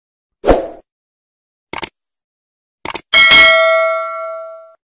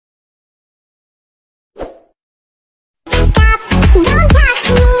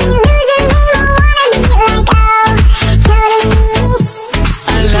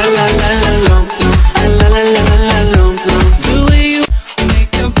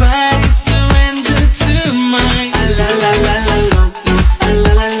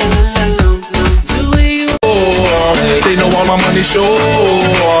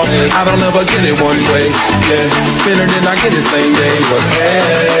I don't ever get it one way, yeah. Spin it and I get it same day, but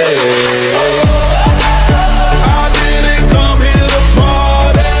hey, I didn't come here to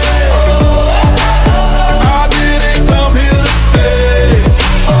party. I didn't come here to stay.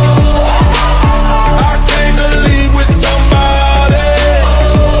 I came to leave with somebody.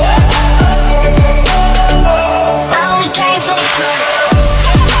 I only came for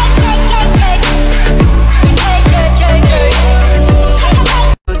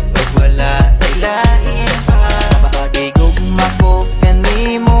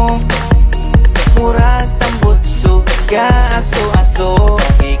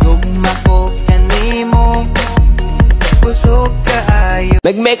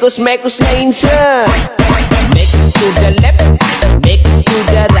Mekos na insa. Mekos to the left, mekos to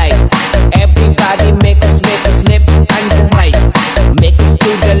the right. Everybody mekos left and the right. Mekos to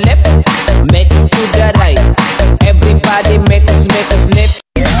the left, mekos to the right. Everybody mekos left.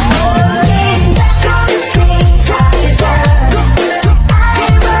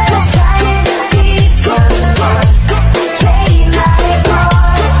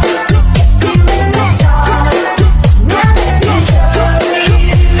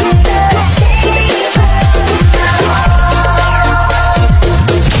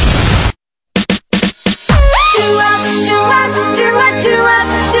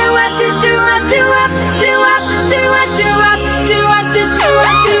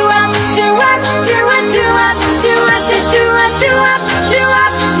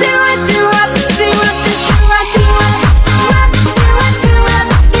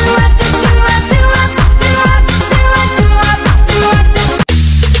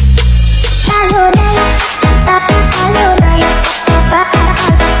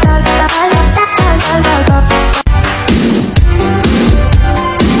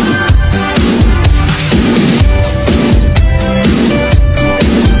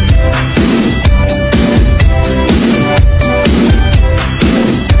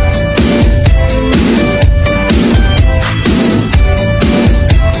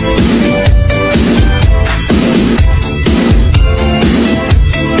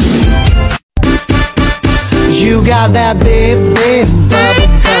 You got that big bubble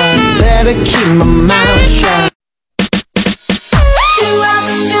gum, better keep my mouth shut.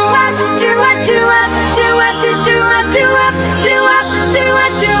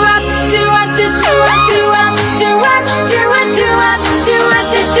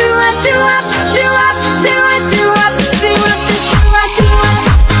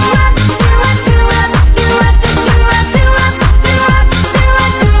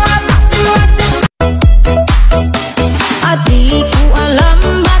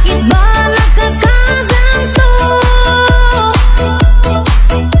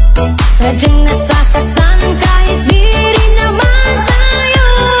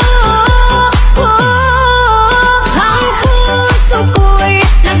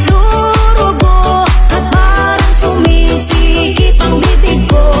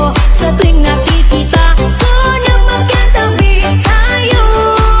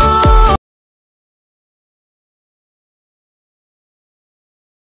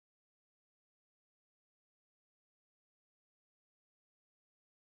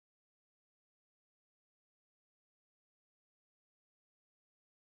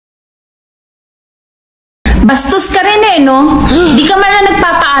 Bastos ka rin eh, no? Di ka man lang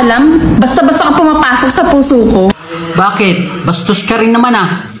nagpapaalam. Basta-basta ka pumapasok sa puso ko. Bakit? Bastos ka rin naman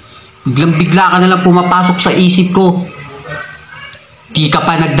ah. Biglang-bigla ka na lang pumapasok sa isip ko. Di ka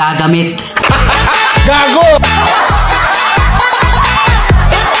pa nagdadamit. Gago!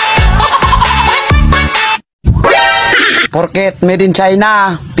 Porket made in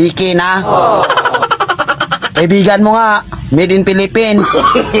China, piki na. Kaibigan mo nga, made in Philippines.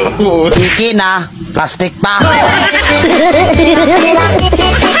 Piki na, plastic pa.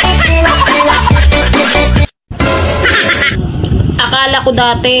 Akala ko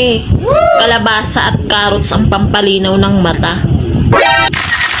dati, kalabasa at carrots ang pampalinaw ng mata.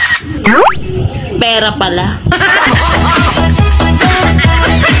 Pera pala.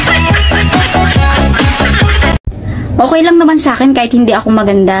 Okay lang naman sa akin kahit hindi ako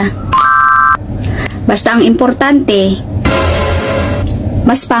maganda. Basta ang importante,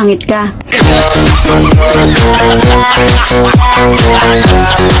 mas pangit ka.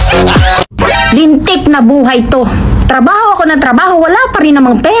 Lintik na buhay to. Trabaho ako ng trabaho, wala pa rin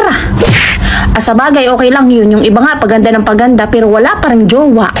namang pera. Sa bagay, okay lang yun. Yung iba nga, paganda ng paganda, pero wala pa rin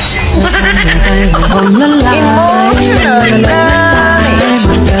jowa.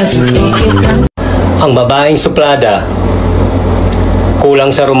 Ang babaeng suplada,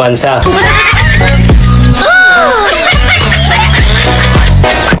 kulang sa romansa.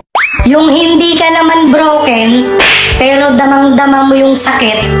 Yung hindi ka naman broken, pero damang-dama mo yung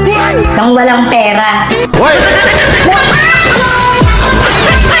sakit ng walang pera.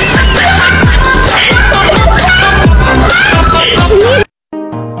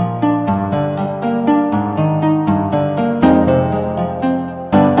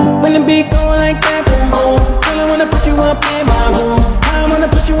 Will it be going like that, boom, boom? Girl, I wanna put you up in my room. I wanna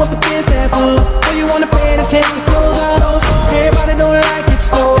put you up against that floor. Oh, you wanna pay to take your clothes off. Everybody don't like it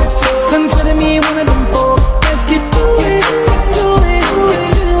slow. Consider me one of them four. Let's get to it, to it,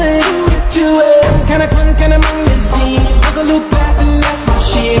 to it. Kinda fun, kinda mind the scene. Look a loop past and that's my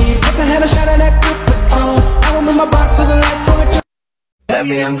shit. Once I had a shot of that good Patron, I remember my boxes and like poetry.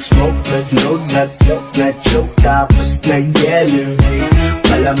 Dami ang smoke, nag-load, nag-look, nag-joke, tapos nag-yellow.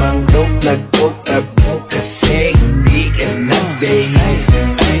 Malamang dope, nag-coke, nag-coke, kasi hindi ka nag-bake.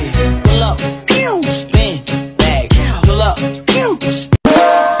 Pull up, spin, bag, pull up,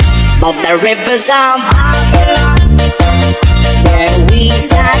 But the rivers are popular, where we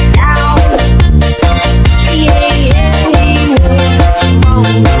sat down. Yeah, yeah, we were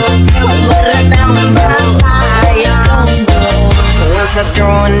down by fire. Once I throw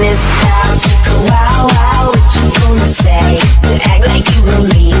on this couch, wow, wow, what you gonna say? You act like you gon'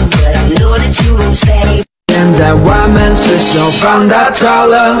 leave, but I know that you gon' stay. 现在我们是手放大招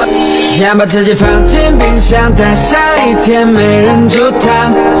了，先把自己放进冰箱，等下一天没人煮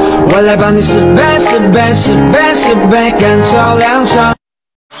汤，我来帮你10杯，10杯，10杯，10杯，感受凉爽。